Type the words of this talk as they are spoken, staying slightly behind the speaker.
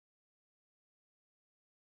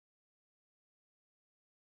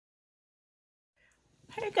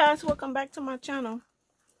Hey guys, welcome back to my channel.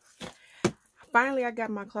 Finally, I got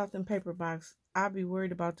my cloth and paper box. I'll be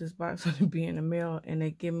worried about this box when it be in the mail and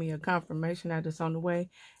they give me a confirmation that it's on the way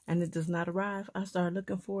and it does not arrive. I started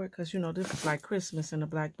looking for it because, you know, this is like Christmas in a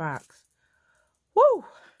black box. Woo!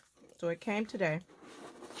 So it came today.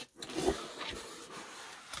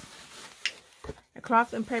 The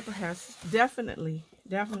cloth and paper has definitely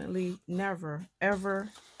never,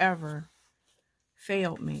 ever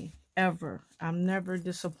failed me. Ever. I'm never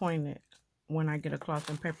disappointed when I get a cloth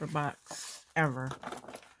and paper box. Ever.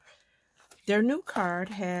 Their new card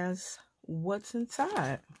has what's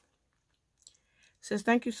inside. It says,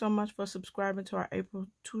 thank you so much for subscribing to our April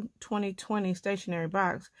 2020 stationery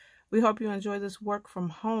box. We hope you enjoy this work from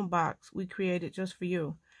home box we created just for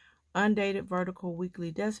you. Undated vertical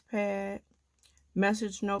weekly desk pad,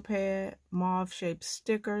 message notepad, mauve shaped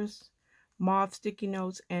stickers, mauve sticky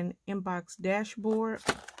notes, and inbox dashboard.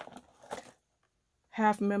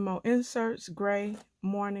 Half memo inserts, gray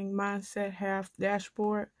morning mindset, half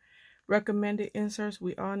dashboard. Recommended inserts.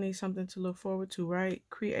 We all need something to look forward to, right?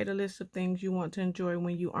 Create a list of things you want to enjoy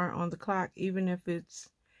when you aren't on the clock, even if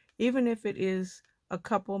it is a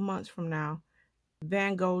couple months from now.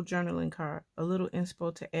 Van Gogh journaling card, a little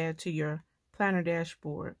inspo to add to your planner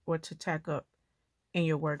dashboard or to tack up in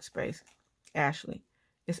your workspace. Ashley.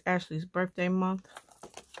 It's Ashley's birthday month.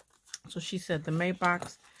 So she said the May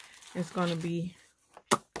box is going to be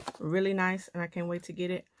really nice and I can't wait to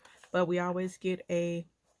get it. But we always get a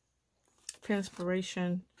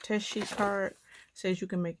Pinspiration test sheet card. Says you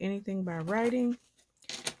can make anything by writing.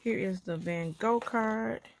 Here is the Van Gogh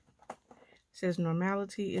card. Says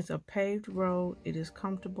normality is a paved road. It is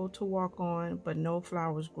comfortable to walk on, but no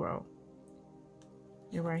flowers grow.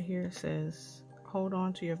 And right here it says hold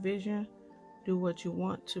on to your vision. Do what you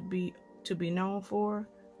want to be known for.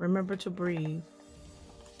 Remember to breathe.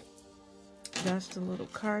 That's the little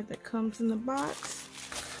card that comes in the box.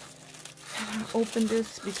 I opened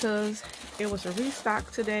this because it was a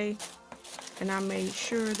restock today, and I made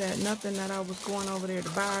sure that nothing that I was going over there to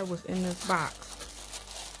buy was in this box.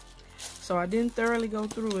 So I didn't thoroughly go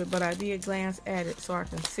through it, but I did glance at it so I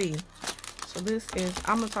can see. So this is,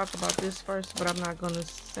 I'm going to talk about this first, but I'm not going to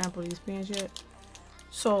sample these pens yet.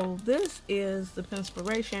 So this is the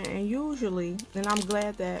Pinspiration, and usually, and I'm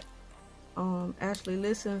glad that Ashley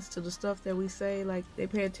listens to the stuff that we say, like they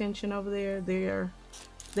pay attention over there.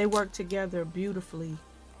 They work together beautifully.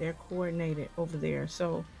 They're coordinated over there.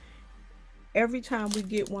 So every time we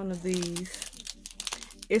get one of these,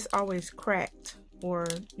 it's always cracked, or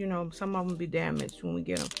you know, some of them be damaged when we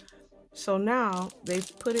get them. So now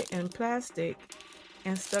they've put it in plastic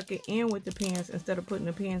and stuck it in with the pens instead of putting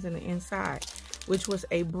the pens in the inside, which was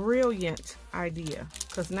a brilliant idea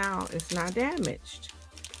because now it's not damaged.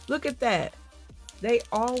 Look at that. They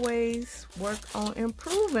always work on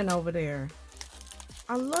improving over there.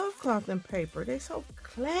 I love cloth and paper. They so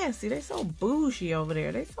classy. They so bougie over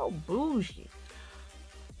there. They so bougie.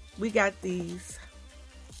 We got these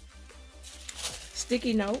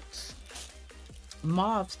sticky notes,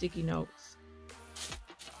 mauve sticky notes,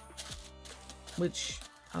 which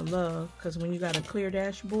I love because when you got a clear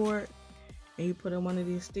dashboard and you put in one of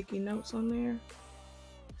these sticky notes on there,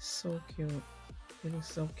 so cute. It is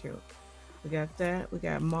so cute. We got that. We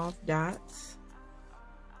got mauve dots.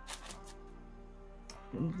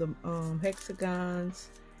 The hexagons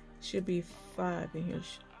should be 5 in here.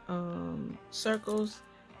 Circles,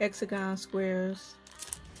 hexagons, squares,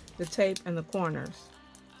 the tape, and the corners.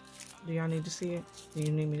 Do y'all need to see it? Do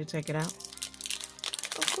you need me to take it out?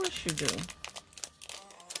 Of course you do.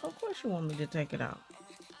 Of course you want me to take it out.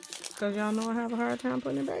 Because y'all know I have a hard time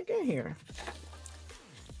putting it back in here.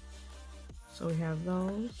 So we have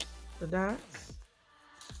those, the dots,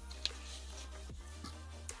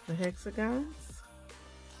 the hexagons,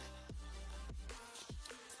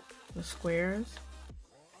 the squares,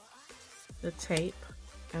 the tape,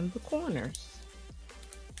 and the corners.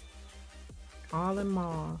 All in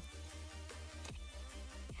mauve.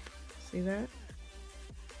 See that?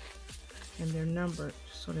 And they're numbered,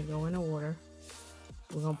 so they go in order.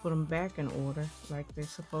 We're going to put them back in order like they're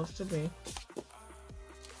supposed to be.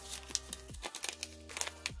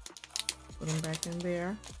 Put them back in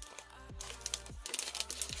there.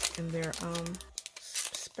 In their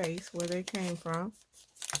space where they came from.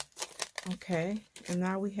 Okay, and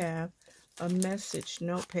now we have a message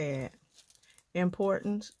notepad.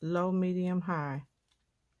 Importance, low, medium, high.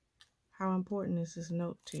 How important is this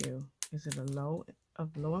note to you? Is it low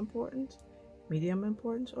importance, medium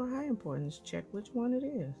importance, or high importance? Check which one it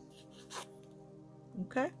is.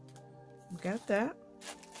 Okay, we got that.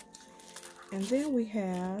 And then we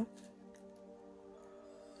have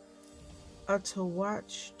are to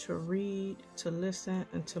watch, to read, to listen,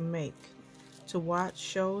 and to make. To watch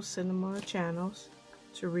shows, cinema, or channels.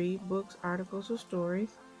 To read books, articles, or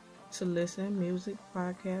stories. To listen, music,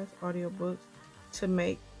 podcasts, audiobooks. To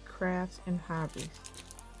make crafts and hobbies.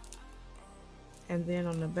 And then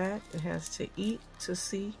on the back, it has to eat, to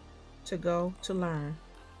see, to go, to learn.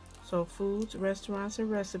 So foods, restaurants,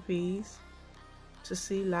 and recipes. To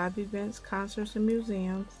see live events, concerts, and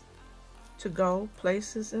museums. To go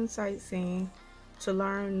places and sightseeing. To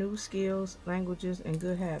learn new skills, languages, and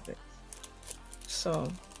good habits. So,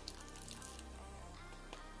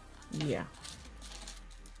 yeah.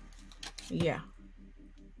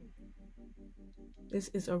 This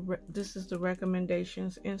is the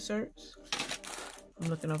recommendations inserts. I'm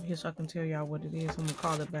looking over here so I can tell y'all what it is. I'm gonna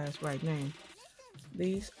call it by its right name.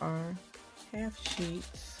 These are half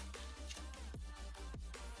sheets.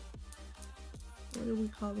 What do we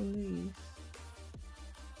call them these?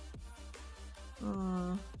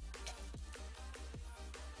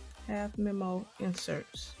 Half memo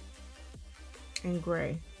inserts in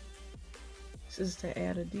gray. This is to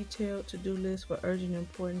add a detailed to-do list for urgent and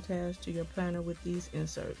important tasks to your planner with these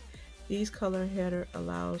inserts. These color header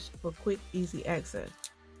allows for quick, easy access.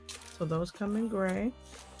 So those come in gray.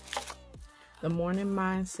 The morning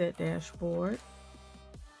mindset dashboard.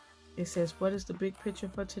 It says, what is the big picture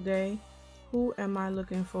for today? Who am I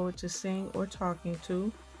looking forward to seeing or talking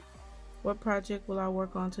to? What project will I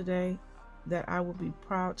work on today that I will be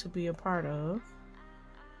proud to be a part of?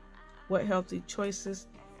 What healthy choices,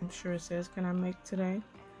 I'm sure it says, can I make today?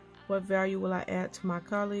 What value will I add to my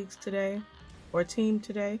colleagues today or team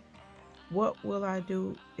today? What will I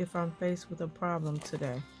do if I'm faced with a problem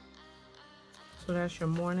today? So that's your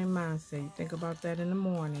morning mindset. You think about that in the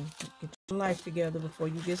morning. Get your life together before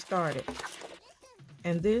you get started.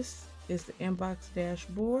 And this is the inbox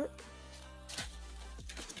dashboard.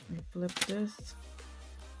 Let me flip this.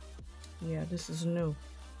 Yeah, this is new.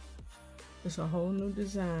 It's a whole new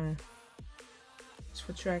design. It's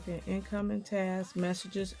for tracking incoming tasks,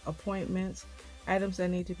 messages, appointments, items that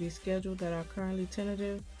need to be scheduled that are currently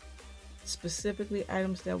tentative, specifically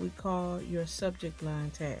items that we call your subject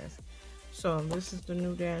line tasks. So this is the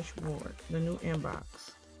new dashboard, the new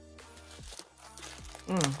inbox.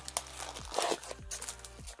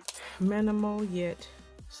 Minimal yet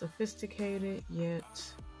sophisticated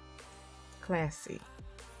yet classy.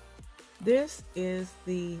 This is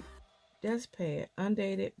the desk pad,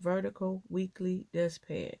 undated vertical weekly desk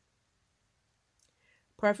pad.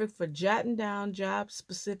 Perfect for jotting down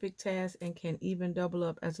job-specific tasks and can even double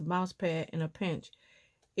up as a mouse pad in a pinch.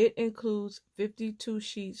 It includes 52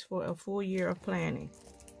 sheets for a full year of planning.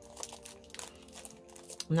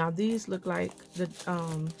 Now these look like the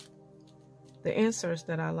inserts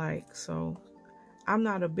that I like. So I'm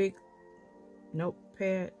not a big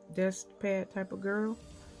notepad, desk pad type of girl.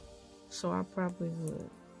 So I probably would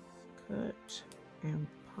cut and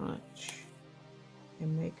punch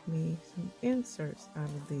and make me some inserts out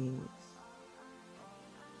of these.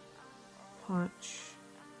 Punch.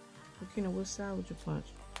 Okay, now what side would you punch?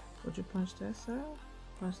 Would you punch that side?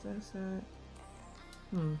 Punch that side?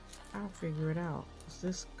 I'll figure it out.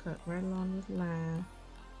 This cut right along this line.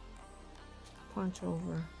 Punch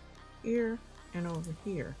over here and over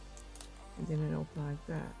here. And then it open like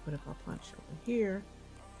that. But if I punch over here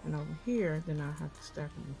and over here, then I'll have to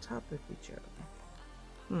stack them on top of each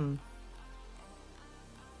other.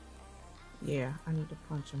 Yeah, I need to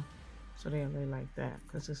punch them so they lay like that,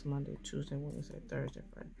 because it's Monday, Tuesday, Wednesday, Thursday,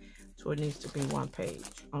 Friday. So it needs to be one page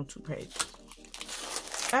on 2 pages.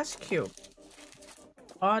 That's cute.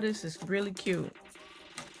 All this is really cute.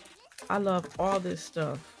 I love all this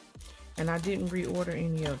stuff. And I didn't reorder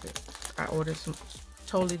any of it. I ordered some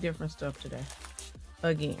totally different stuff today.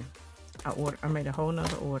 Again, I made a whole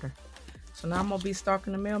nother order. So now I'm gonna be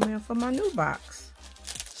stalking the mailman for my new box.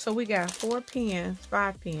 So we got 4 pens,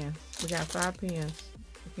 5 pens. We got 5 pens.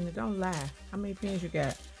 Don't lie. How many pens you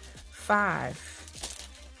got? 5.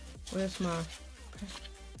 Where's my...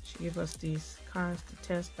 She gave us these cards to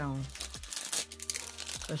test on.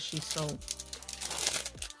 Because she's so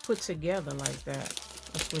put together like that.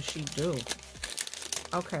 That's what she do.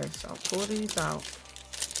 Okay, so I'll pull these out.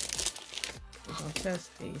 We're going to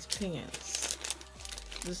test these pens.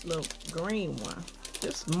 This little green one.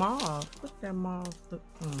 This mauve. Look at that mauve. Look,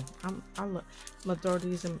 I'm gonna throw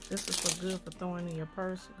these in. This is for good for throwing in your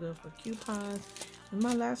purse, good for coupons. And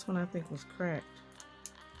my last one I think was cracked.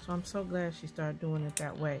 So I'm so glad she started doing it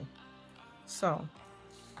that way. So,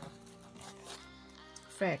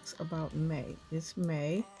 facts about May. It's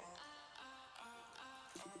May.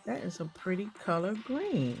 That is a pretty color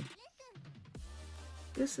green.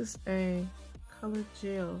 This is a color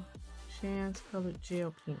gel Chance colored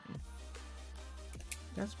gel painting.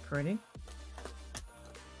 That's pretty.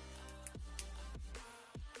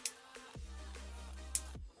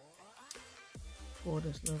 Pull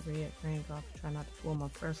this little red thing off. Try not to pull my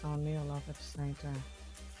press-on nail off at the same time.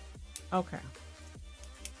 Okay.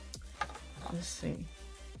 Let's see.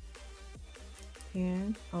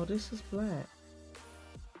 And oh, this is black.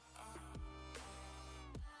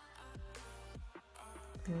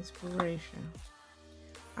 Inspiration.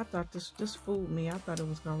 I thought this fooled me. I thought it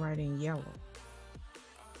was gonna write in yellow.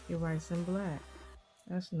 It writes in black.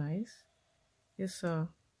 That's nice. It's a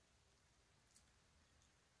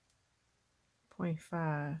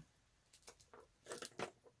 0.5.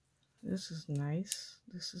 This is nice.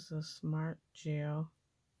 This is a Smart Gel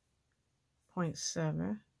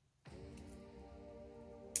 0.7.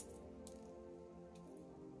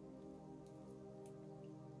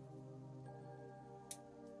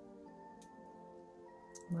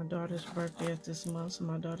 My daughter's birthday is this month, so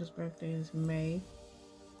my daughter's birthday is May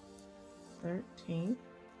 13th.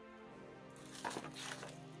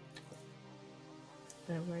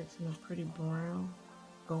 That writes in a pretty brown,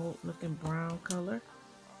 gold looking brown color.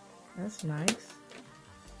 That's nice.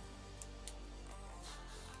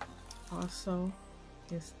 Also,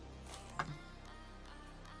 this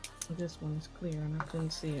one is clear and I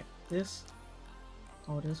couldn't see it. This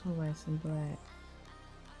one writes in black.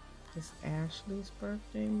 It's Ashley's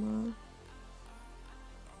birthday month.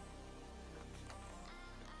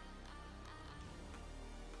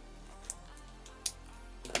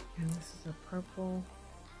 And this is a purple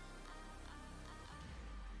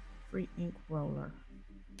free ink roller.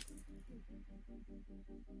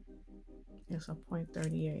 It's a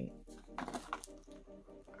 0.38.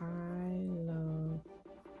 I love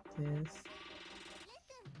this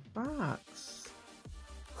box.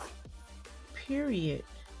 Period.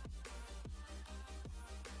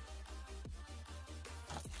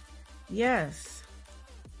 Yes.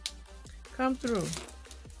 Come through.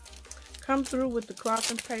 Come through with the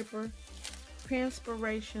cloth and paper.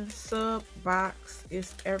 Pinspiration sub box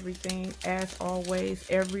is everything, as always,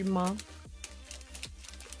 every month.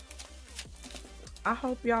 I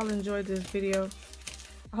hope y'all enjoyed this video.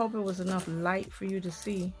 I hope it was enough light for you to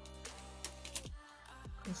see.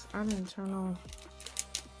 Because I didn't turn on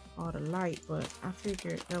all the light, but I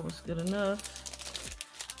figured that was good enough.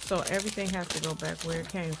 So everything has to go back where it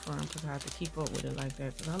came from because I have to keep up with it like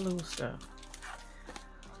that because I lose stuff.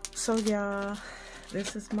 So y'all,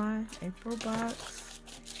 this is my April box.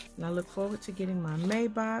 And I look forward to getting my May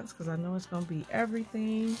box because I know it's going to be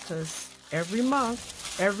everything because every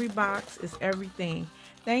month, every box is everything.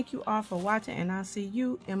 Thank you all for watching and I'll see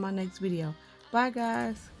you in my next video. Bye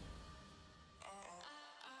guys.